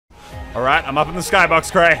Alright, I'm up in the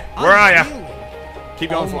skybox, Cray. Where are you? Keep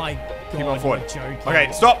going forward. Keep going forward.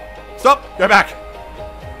 Okay, stop. Stop. Go back.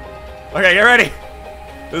 Okay, get ready.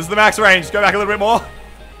 This is the max range. Go back a little bit more.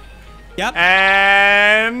 Yep.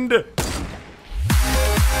 And...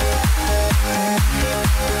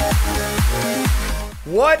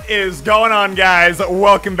 What is going on, guys?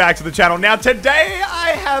 Welcome back to the channel. Now, today I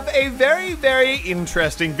have a very, very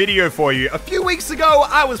interesting video for you. A few weeks ago,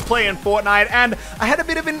 I was playing Fortnite and I had a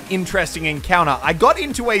bit of an interesting encounter. I got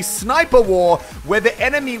into a sniper war where the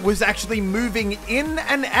enemy was actually moving in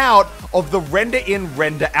and out of the render in,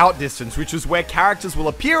 render out distance, which is where characters will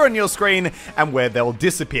appear on your screen and where they'll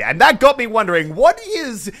disappear. And that got me wondering, what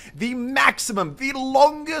is the maximum, the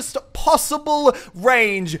longest possible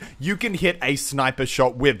range you can hit a sniper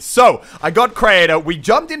shot with? So I got Creator, we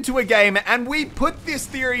jumped into a game and we put this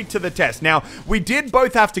theory to the test. Now, we did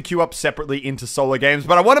both have to queue up separately into solo games,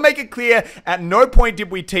 but I want to make it clear, at no point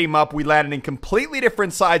did we team up. We landed in completely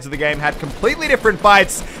different sides of the game, had completely different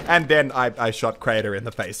fights, and then I shot Creator in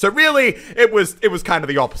the face. So really, it was kind of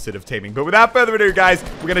the opposite of teaming. But without further ado, guys,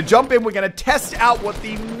 we're going to jump in, we're going to test out what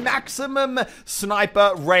the maximum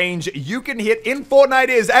sniper range you can hit in Fortnite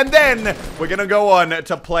is, and then we're going to go on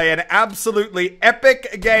to play an absolutely epic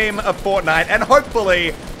game of Fortnite and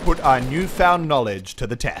hopefully put our newfound knowledge to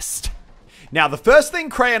the test. Now, the first thing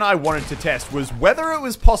Cray and I wanted to test was whether it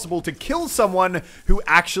was possible to kill someone who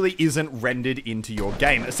actually isn't rendered into your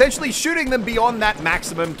game, essentially shooting them beyond that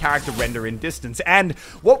maximum character render in distance. And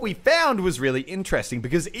what we found was really interesting,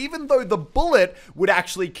 because even though the bullet would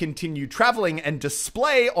actually continue traveling and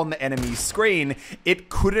display on the enemy's screen, it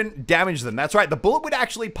couldn't damage them. That's right, the bullet would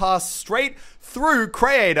actually pass straight through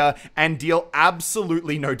Creator and deal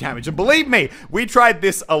absolutely no damage. And believe me, we tried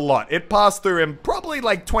this a lot. It passed through him probably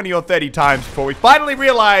like 20 or 30 times before we finally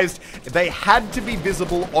realized they had to be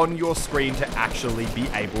visible on your screen to actually be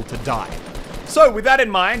able to die. So with that in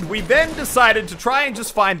mind, we then decided to try and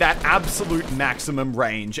just find that absolute maximum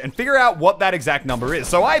range and figure out what that exact number is.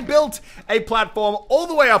 So I built a platform all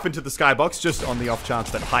the way up into the skybox, just on the off chance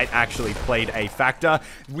that height actually played a factor.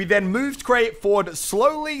 We then moved Cray forward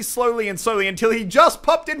slowly until he just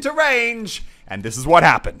popped into range, and this is what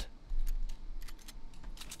happened.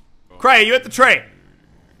 Cray, are you at the tree?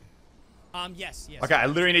 Yes. Okay, I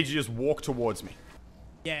literally need you to just walk towards me.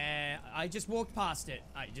 Yeah, I just walked past it.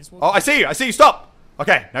 Oh, I see you, stop!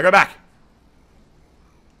 Okay, now go back.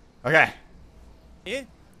 Okay. Here?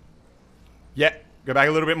 Yeah, go back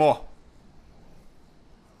a little bit more.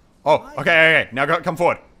 Oh, okay, now come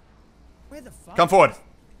forward. Where the fuck? Come forward.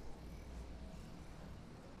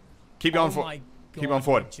 Keep going Oh forward. my God, Keep going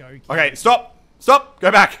forward. you're joking. Okay, stop, go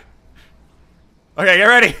back. Okay, get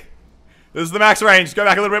ready. This is the max range, go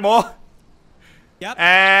back a little bit more. Yep.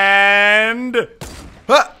 And...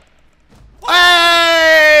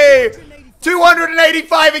 Hey!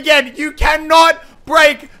 285 again! You cannot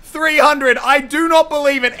break 300! I do not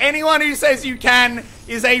believe it! Anyone who says you can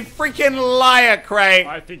is a freaking liar, Cray!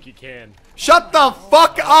 I think you can. Shut the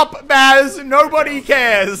fuck up, Baz! Nobody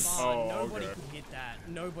cares! Oh, nobody could hit that.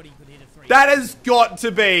 Nobody could hit a 3. That has got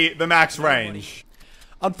to be the max range.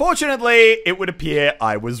 Unfortunately, it would appear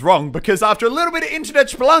I was wrong, because after a little bit of internet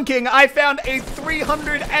spelunking, I found a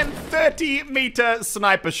 330-meter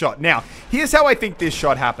sniper shot. Now, here's how I think this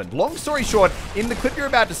shot happened. Long story short, in the clip you're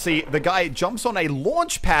about to see, the guy jumps on a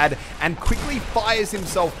launch pad and quickly fires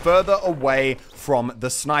himself further away from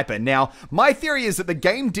the sniper. Now, my theory is that the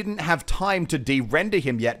game didn't have time to de-render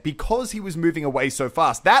him yet because he was moving away so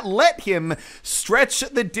fast. That let him stretch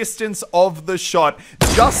the distance of the shot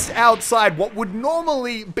just outside what would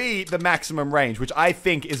normally be the maximum range, which I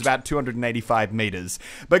think is about 285 meters.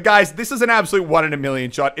 But guys, this is an absolute 1 in a million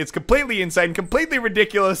shot. It's completely insane, completely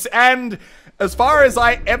ridiculous, and as far as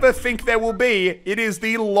I ever think there will be, it is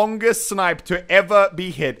the longest snipe to ever be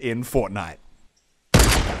hit in Fortnite.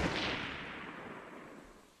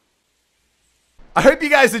 I hope you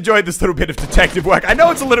guys enjoyed this little bit of detective work. I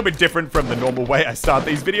know it's a little bit different from the normal way I start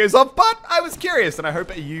these videos off, but I was curious, and I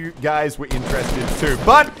hope you guys were interested too.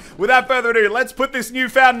 But without further ado, let's put this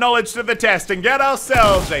newfound knowledge to the test and get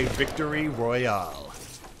ourselves a victory royale.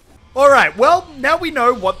 Alright, well, now we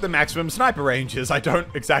know what the maximum sniper range is. I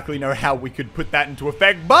don't exactly know how we could put that into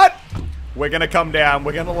effect, but we're gonna come down,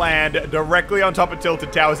 we're gonna land directly on top of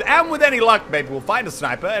Tilted Towers, and with any luck, maybe we'll find a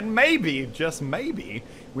sniper, and maybe, just maybe,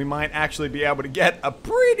 we might actually be able to get a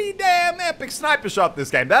pretty damn epic sniper shot this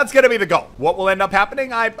game. That's gonna be the goal. What will end up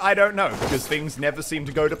happening, I don't know, because things never seem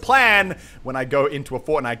to go to plan when I go into a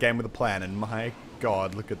Fortnite game with a plan, and my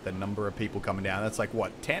God, look at the number of people coming down. That's like,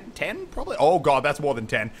 what, 10? 10, probably? Oh God, that's more than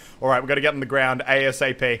 10. Alright, we gotta get on the ground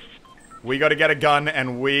ASAP. We gotta get a gun,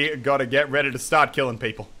 and we gotta get ready to start killing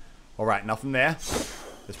people. All right, nothing there.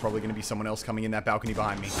 There's probably going to be someone else coming in that balcony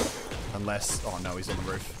behind me. Unless... Oh, no, he's on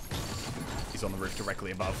the roof. He's on the roof directly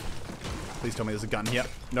above. Please tell me there's a gun here.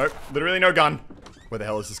 Nope, literally no gun. Where the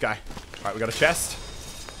hell is this guy? All right, we got a chest.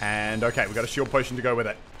 And, okay, we got a shield potion to go with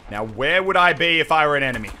it. Now, where would I be if I were an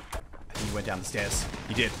enemy? I think he went down the stairs.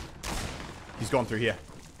 He did. He's gone through here.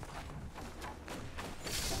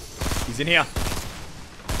 He's in here.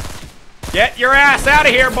 Get your ass out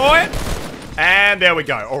of here, boy! And there we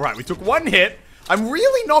go. All right, we took one hit. I'm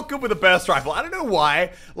really not good with a burst rifle. I don't know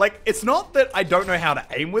why. Like, it's not that I don't know how to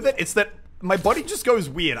aim with it. It's that my body just goes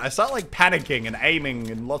weird. I start, like, panicking and aiming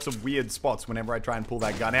in lots of weird spots whenever I try and pull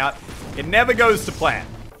that gun out. It never goes to plan.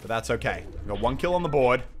 But that's okay. We got 1 kill on the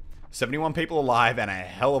board. 71 people alive, and a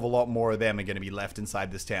hell of a lot more of them are going to be left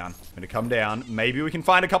inside this town. I'm going to come down. Maybe we can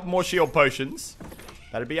find a couple more shield potions.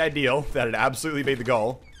 That'd be ideal. That'd absolutely be the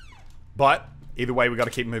goal. But either way, we got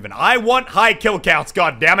to keep moving. I want high kill counts,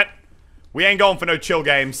 god damn it. We ain't going for no chill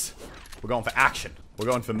games. We're going for action. We're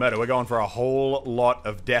going for murder. We're going for a whole lot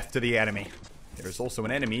of death to the enemy. There is also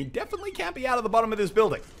an enemy. Definitely can't be out of the bottom of this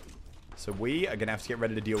building. So we are going to have to get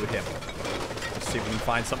ready to deal with him. Let's see if we can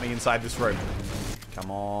find something inside this room. Come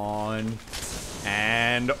on.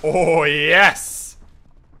 And, oh, yes.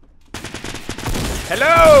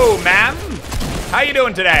 Hello, ma'am. How you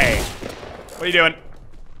doing today? What are you doing?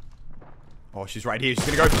 Oh, she's right here. She's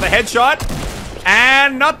going to go for the headshot.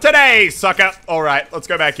 And not today, sucker. All right, let's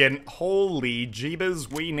go back in. Holy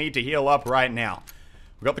jeebers, we need to heal up right now.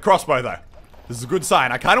 We got the crossbow, though. This is a good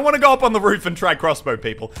sign. I kind of want to go up on the roof and try crossbow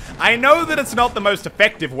people. I know that it's not the most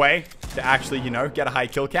effective way to actually, you know, get a high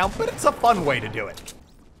kill count, but it's a fun way to do it.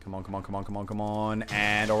 Come on, come on, come on, come on, come on.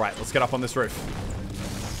 And all right, let's get up on this roof.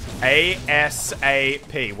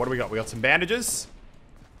 ASAP. What do we got? We got some bandages.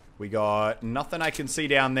 We got nothing I can see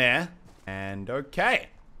down there. And okay.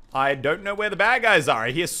 I don't know where the bad guys are.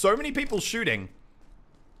 I hear so many people shooting,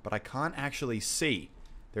 but I can't actually see.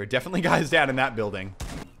 There are definitely guys down in that building.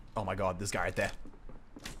 Oh my god, this guy right there.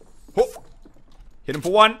 Oh. Hit him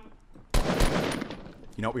for one. You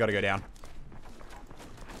know what? We gotta go down.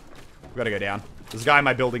 We gotta go down. There's a guy in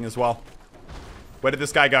my building as well. Where did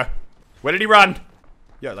this guy go? Where did he run?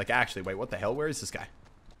 Yo, like, actually, wait, what the hell? Where is this guy?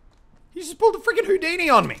 He just pulled a freaking Houdini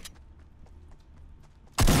on me.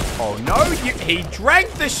 Oh, no. He drank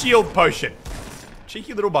the shield potion.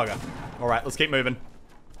 Cheeky little bugger. All right, let's keep moving.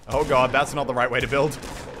 Oh, God, that's not the right way to build.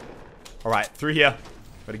 All right, through here.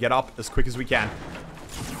 Gotta get up as quick as we can.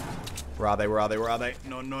 Where are they? Where are they? Where are they?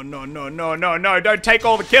 No, no, no, no, no, no, no. Don't take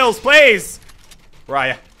all the kills, please. Where are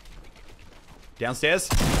you? Downstairs?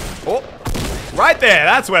 Oh, right there.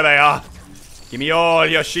 That's where they are. Give me all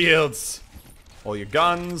your shields. All your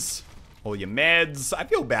guns. All your meds. I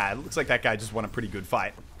feel bad. Looks like that guy just won a pretty good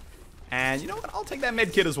fight. And you know what? I'll take that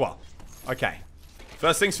med kit as well. Okay.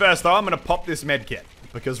 First things first, though. I'm going to pop this med kit.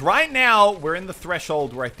 Because right now, we're in the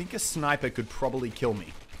threshold where I think a sniper could probably kill me.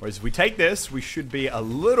 Whereas if we take this, we should be a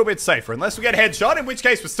little bit safer. Unless we get headshot, in which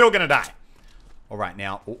case we're still going to die. All right,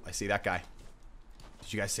 now. Oh, I see that guy.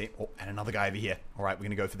 Did you guys see? Oh, and another guy over here. All right, we're going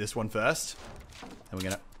to go for this one first. And we're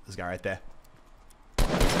going to... This guy right there.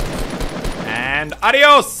 And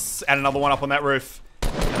adios! And another one up on that roof.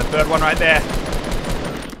 And a third one right there.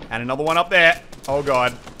 And another one up there. Oh,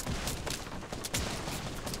 God.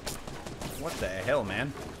 What the hell,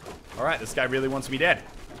 man? All right, this guy really wants me dead.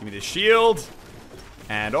 Give me this shield.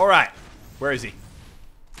 And all right. Where is he?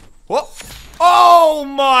 Whoa. Oh,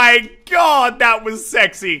 my God. That was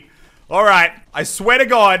sexy. All right. I swear to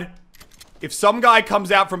God, if some guy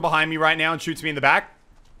comes out from behind me right now and shoots me in the back,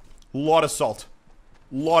 lot of salt.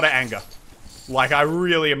 Lot of anger. Like, I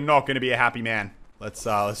really am not going to be a happy man. Let's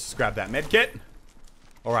just grab that med kit.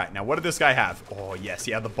 All right. Now, what did this guy have? Oh, yes.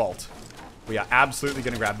 He had the bolt. We are absolutely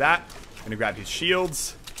going to grab that. Gonna grab his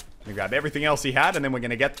shields. Gonna grab everything else he had, and then we're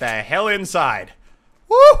gonna get the hell inside.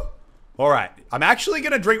 Woo! Alright. I'm actually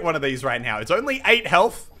gonna drink one of these right now. It's only 8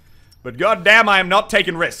 health, but goddamn, I am not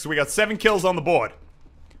taking risks. We got 7 kills on the board.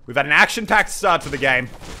 We've had an action-packed start to the game.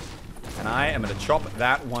 And I am gonna chop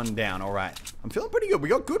that one down. Alright. I'm feeling pretty good. We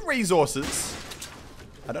got good resources.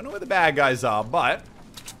 I don't know where the bad guys are, but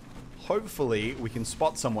hopefully we can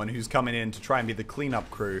spot someone who's coming in to try and be the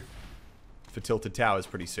cleanup crew for Tilted Towers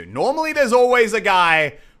pretty soon. Normally, there's always a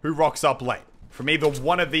guy who rocks up late from either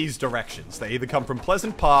one of these directions. They either come from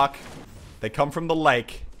Pleasant Park, they come from the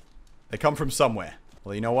lake, they come from somewhere.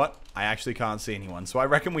 Well, you know what? I actually can't see anyone, so I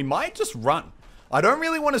reckon we might just run. I don't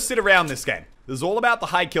really want to sit around this game. This is all about the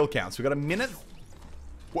high kill counts. We got a minute.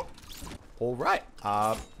 What? All right.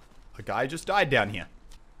 A guy just died down here.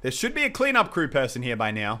 There should be a cleanup crew person here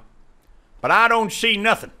by now, but I don't see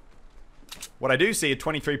nothing. What I do see are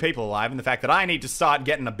 23 people alive, and the fact that I need to start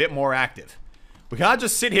getting a bit more active. We can't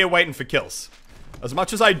just sit here waiting for kills. As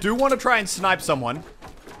much as I do want to try and snipe someone,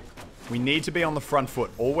 we need to be on the front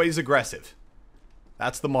foot. Always aggressive.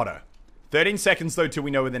 That's the motto. 13 seconds, though, till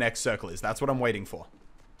we know where the next circle is. That's what I'm waiting for.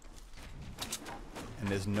 And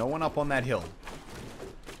there's no one up on that hill.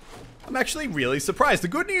 I'm actually really surprised. The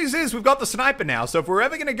good news is we've got the sniper now, so if we're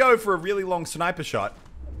ever going to go for a really long sniper shot,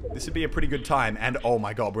 this would be a pretty good time. And, oh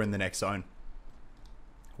my god, we're in the next zone.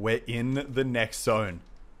 We're in the next zone.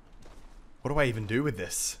 What do I even do with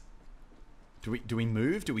this? Do we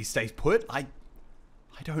move? Do we stay put? I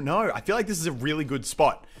don't know. I feel like this is a really good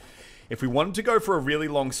spot. If we wanted to go for a really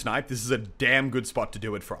long snipe, this is a damn good spot to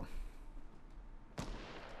do it from.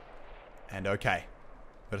 And okay.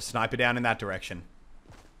 Got a sniper down in that direction.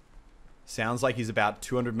 Sounds like he's about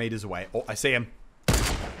 200 meters away. Oh, I see him.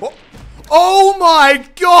 Oh. Oh my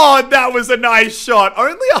god, that was a nice shot.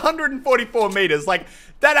 Only 144 meters. Like,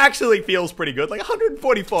 that actually feels pretty good. Like,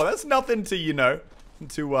 144, that's nothing to, you know,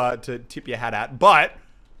 to tip your hat at. But,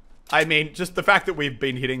 I mean, just the fact that we've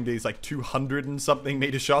been hitting these, like, 200 and something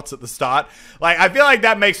meter shots at the start. Like, I feel like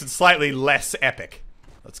that makes it slightly less epic.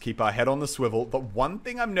 Let's keep our head on the swivel. The one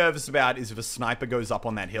thing I'm nervous about is if a sniper goes up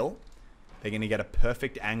on that hill, they're going to get a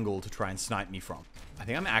perfect angle to try and snipe me from. I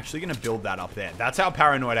think I'm actually going to build that up there. That's how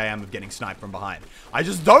paranoid I am of getting sniped from behind. I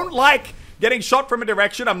just don't like getting shot from a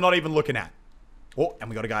direction I'm not even looking at. Oh, and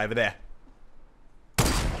we got a guy over there.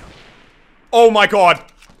 Oh my god.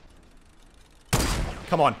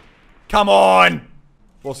 Come on. Come on.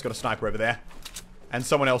 We've also got a sniper over there. And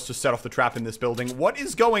someone else just set off the trap in this building. What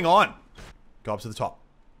is going on? Go up to the top.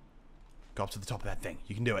 Go up to the top of that thing.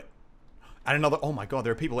 You can do it. And another... Oh my god,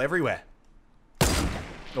 there are people everywhere.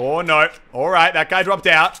 Oh no. Alright, that guy dropped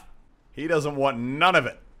out. He doesn't want none of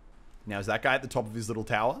it. Now, is that guy at the top of his little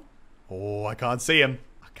tower? Oh, I can't see him.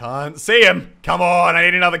 I can't see him. Come on, I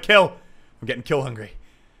need another kill. I'm getting kill hungry.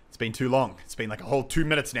 It's been too long. It's been like a whole 2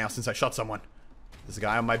 minutes now since I shot someone. There's a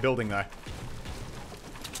guy on my building, though.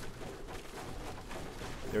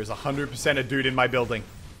 There is 100% a dude in my building.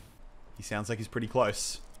 He sounds like he's pretty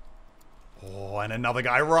close. Oh, and another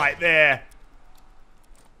guy right there.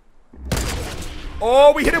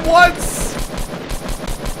 Oh, we hit him once!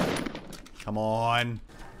 Come on.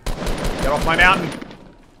 Get off my mountain.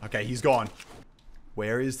 Okay, he's gone.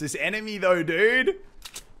 Where is this enemy, though, dude?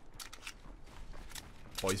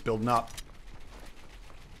 Oh, he's building up.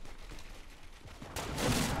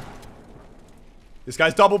 This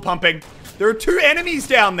guy's double pumping. There are 2 enemies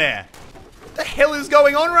down there. What the hell is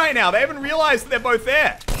going on right now? They haven't realized that they're both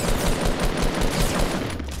there.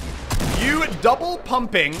 You double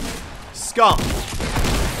pumping scum.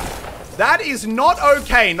 That is not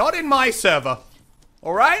okay. Not in my server.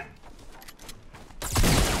 Alright?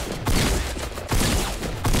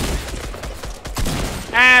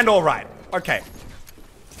 And alright. Okay.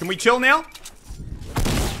 Can we chill now?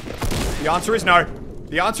 The answer is no.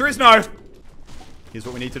 The answer is no. Here's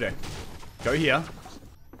what we need to do. Go here.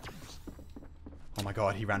 Oh my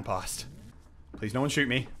god, he ran past. Please no one shoot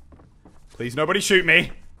me. Please nobody shoot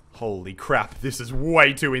me. Holy crap, this is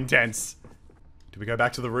way too intense. Do we go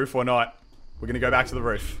back to the roof or not? We're gonna go back to the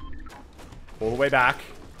roof. All the way back.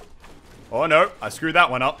 Oh no, I screwed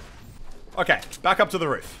that one up. Okay, back up to the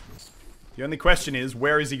roof. The only question is,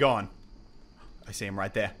 where is he gone? I see him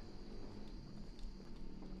right there.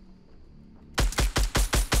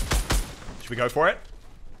 Should we go for it?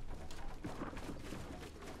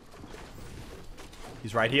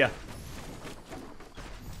 He's right here.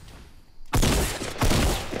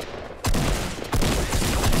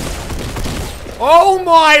 Oh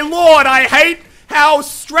my lord, I hate how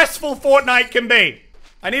stressful Fortnite can be.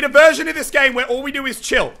 I need a version of this game where all we do is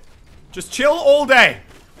chill. Just chill all day.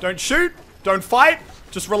 Don't shoot, don't fight,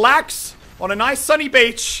 just relax on a nice sunny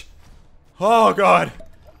beach. Oh god.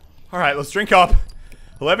 Alright, let's drink up.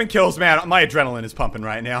 11 kills, man. My adrenaline is pumping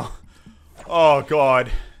right now. Oh god.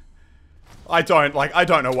 I don't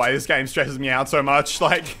know why this game stresses me out so much,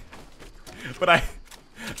 like, but I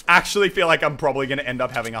actually feel like I'm probably going to end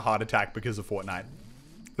up having a heart attack because of Fortnite.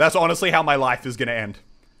 That's honestly how my life is going to end.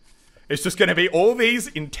 It's just going to be all these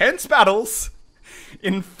intense battles.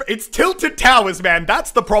 It's tilted towers, man.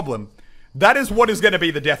 That's the problem. That is what is going to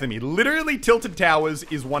be the death of me. Literally, tilted towers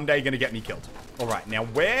is one day going to get me killed. All right, now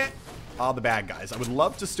where are the bad guys? I would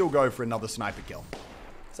love to still go for another sniper kill.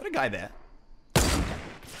 Is that a guy there?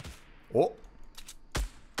 Oh.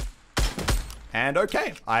 And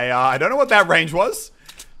okay. I don't know what that range was,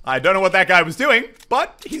 I don't know what that guy was doing,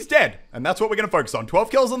 but he's dead. And that's what we're going to focus on. 12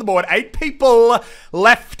 kills on the board, 8 people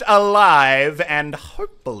left alive, and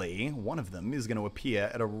hopefully one of them is going to appear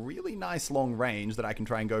at a really nice long range that I can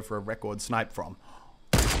try and go for a record snipe from.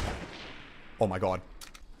 Oh my god.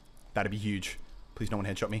 That'd be huge. Please no one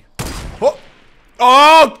headshot me. Oh,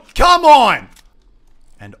 oh, come on!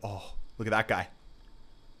 And oh, look at that guy.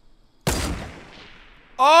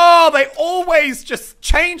 Oh, they always just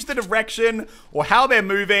change the direction or how they're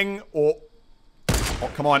moving or...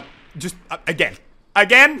 Oh, come on. Just, again.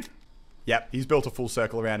 Again? Yep, he's built a full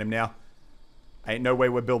circle around him now. Ain't no way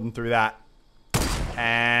we're building through that.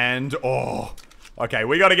 And, oh. Okay,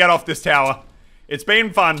 we gotta get off this tower. It's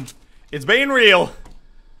been fun. It's been real.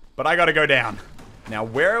 But I gotta go down. Now,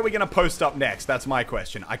 where are we gonna post up next? That's my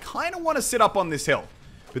question. I kind of want to sit up on this hill.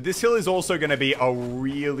 But this hill is also going to be a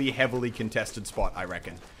really heavily contested spot, I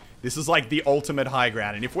reckon. This is like the ultimate high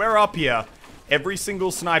ground. And if we're up here, every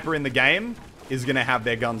single sniper in the game is going to have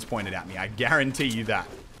their guns pointed at me. I guarantee you that.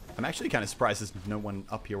 I'm actually kind of surprised there's no one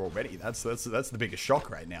up here already. That's the biggest shock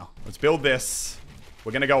right now. Let's build this.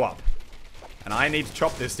 We're going to go up. And I need to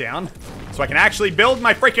chop this down so I can actually build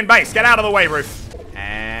my freaking base. Get out of the way, roof.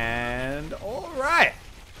 And all right.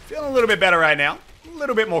 Feeling a little bit better right now. A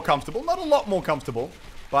little bit more comfortable. Not a lot more comfortable.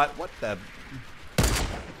 But what the...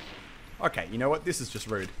 Okay, you know what? This is just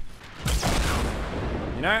rude.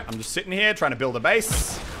 You know, I'm just sitting here trying to build a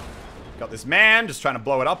base. Got this man just trying to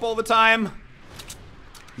blow it up all the time.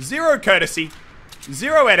 Zero courtesy.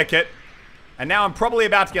 Zero etiquette. And now I'm probably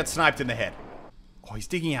about to get sniped in the head. Oh, he's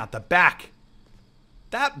digging out the back.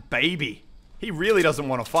 That baby. He really doesn't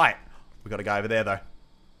want to fight. We got a guy over there, though.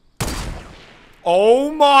 Oh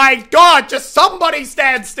my god! Just somebody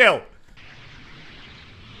stand still!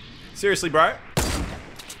 Seriously, bro.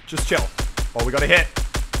 Just chill. Oh, we got a hit.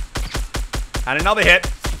 And another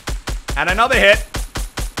hit. And another hit.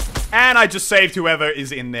 And I just saved whoever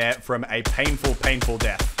is in there from a painful, painful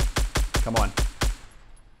death. Come on.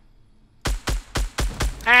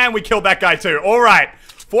 And we killed that guy too. Alright.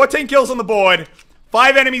 14 kills on the board.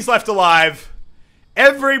 5 enemies left alive.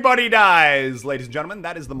 Everybody dies. Ladies and gentlemen,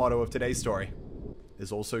 that is the motto of today's story.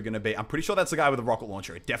 There's also going to be... I'm pretty sure that's the guy with the rocket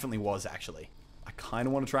launcher. It definitely was, actually. I kind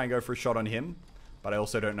of want to try and go for a shot on him, but I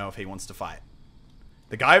also don't know if he wants to fight.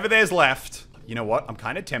 The guy over there's left. You know what? I'm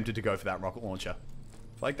kind of tempted to go for that rocket launcher. I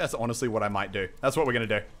feel like that's honestly what I might do. That's what we're going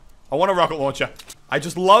to do. I want a rocket launcher. I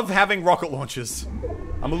just love having rocket launchers.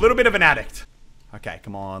 I'm a little bit of an addict. Okay,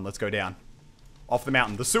 come on. Let's go down. Off the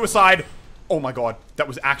mountain. The suicide. Oh my god. That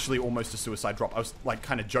was actually almost a suicide drop. I was like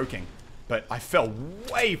kind of joking, but I fell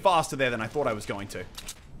way faster there than I thought I was going to.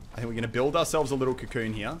 I think we're going to build ourselves a little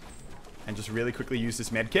cocoon here. And just really quickly use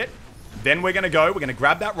this med kit. Then we're going to go. We're going to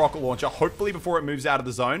grab that rocket launcher, hopefully before it moves out of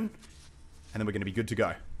the zone. And then we're going to be good to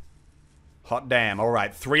go. Hot damn. All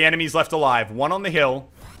right. 3 enemies left alive. 1 on the hill.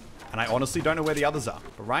 And I honestly don't know where the others are.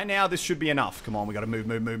 But right now, this should be enough. Come on. We got to move,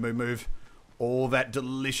 move, move, move, move. All that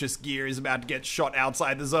delicious gear is about to get shot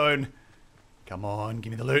outside the zone. Come on.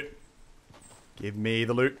 Give me the loot. Give me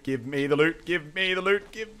the loot. Give me the loot. Give me the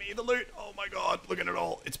loot. Give me the loot. Oh my god. Look at it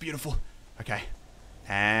all. It's beautiful. Okay.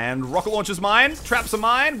 And rocket launcher's mine, traps are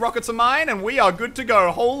mine, rockets are mine, and we are good to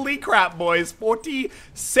go. Holy crap, boys.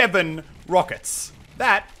 47 rockets.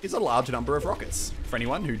 That is a large number of rockets. For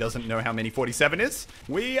anyone who doesn't know how many 47 is,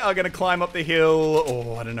 we are going to climb up the hill,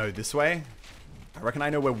 oh, I don't know, this way. I reckon I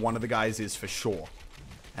know where one of the guys is for sure.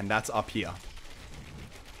 And that's up here.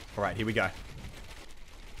 All right, here we go.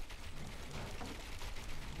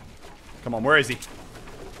 Come on, where is he?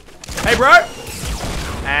 Hey, bro!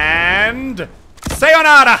 And...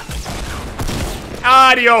 sayonara!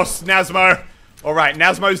 Adios, Nazmo. Alright,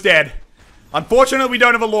 Nazmo's dead. Unfortunately, we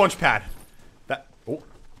don't have a launch pad. Oh,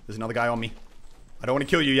 there's another guy on me. I don't want to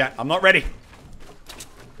kill you yet. I'm not ready.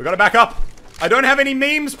 We gotta back up. I don't have any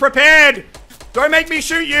memes prepared. Don't make me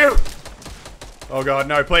shoot you. Oh god,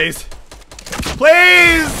 no, please.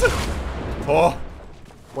 Please! Oh,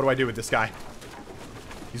 what do I do with this guy?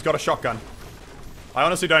 He's got a shotgun. I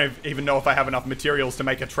honestly don't even know if I have enough materials to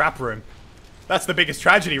make a trap room. That's the biggest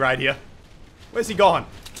tragedy right here. Where's he gone?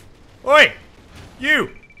 Oi!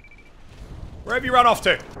 You! Where have you run off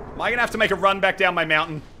to? Am I gonna have to make a run back down my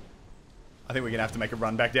mountain? I think we're gonna have to make a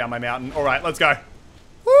run back down my mountain. Alright, let's go.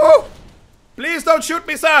 Woo! Please don't shoot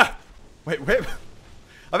me, sir! Wait, wait.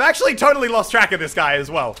 I've actually totally lost track of this guy as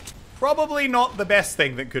well. Probably not the best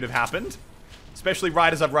thing that could have happened. Especially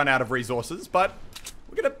right as I've run out of resources, but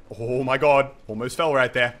we're gonna... Oh my god. Almost fell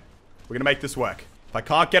right there. We're gonna make this work. If I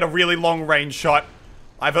can't get a really long range shot,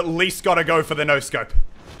 I've at least got to go for the no-scope.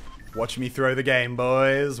 Watch me throw the game,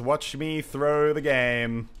 boys. Watch me throw the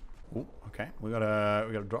game. Ooh, okay. We got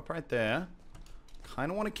a drop right there. kind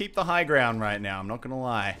of want to keep the high ground right now. I'm not going to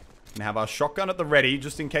lie. And have our shotgun at the ready,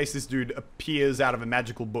 just in case this dude appears out of a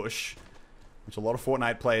magical bush. Which a lot of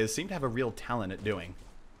Fortnite players seem to have a real talent at doing.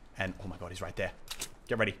 And, oh my god, he's right there.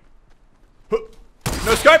 Get ready.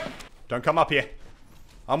 No scope! Don't come up here.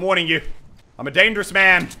 I'm warning you. I'm a dangerous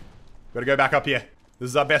man. Gotta go back up here. This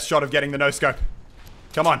is our best shot of getting the no scope.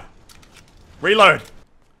 Come on. Reload.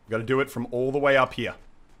 Gotta do it from all the way up here.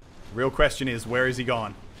 The real question is, where is he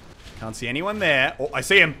gone? Can't see anyone there. Oh, I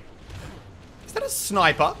see him. Is that a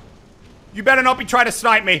sniper? You better not be trying to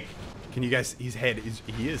snipe me. Can you guys, his head is,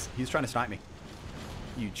 he's trying to snipe me.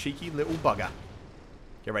 You cheeky little bugger.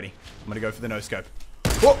 Get ready. I'm gonna go for the no scope.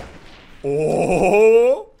 Whoa.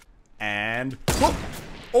 Oh. And, whoa.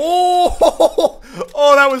 Oh.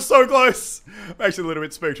 Oh, that was so close. I'm actually a little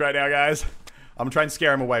bit spooked right now, guys. I'm trying to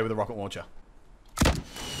scare him away with a rocket launcher.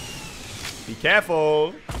 Be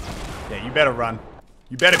careful. Yeah, you better run.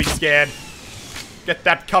 You better be scared. Get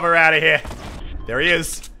that cover out of here. There he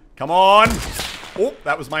is. Come on. Oh,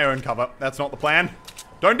 that was my own cover. That's not the plan.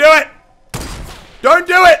 Don't do it. Don't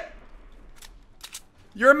do it.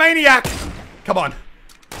 You're a maniac. Come on.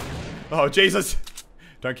 Oh, Jesus.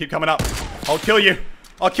 Don't keep coming up. I'll kill you.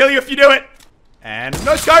 I'll kill you if you do it. And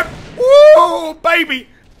no scope. Woo, baby.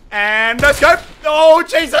 And no scope. Oh,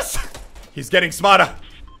 Jesus. He's getting smarter.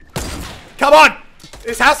 Come on.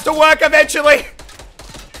 This has to work eventually.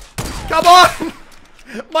 Come on.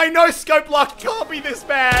 My no-scope luck can't be this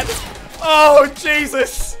bad. Oh,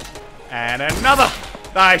 Jesus. And another.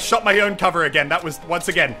 I shot my own cover again. That was, once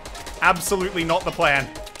again, absolutely not the plan.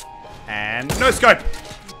 And no-scope.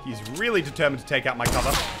 He's really determined to take out my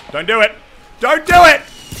cover. Don't do it. Don't do it.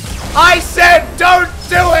 I said don't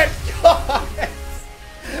do it. God.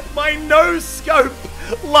 My no-scope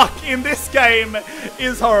luck in this game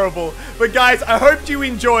is horrible. But guys, I hope you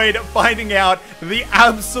enjoyed finding out the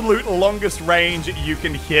absolute longest range you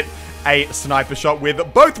can hit a sniper shot with,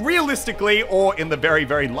 both realistically or in the very,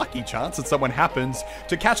 very lucky chance that someone happens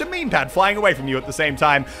to catch a meme pad flying away from you at the same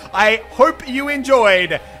time. I hope you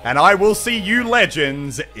enjoyed, and I will see you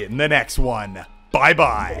legends in the next one.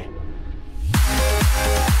 Bye-bye.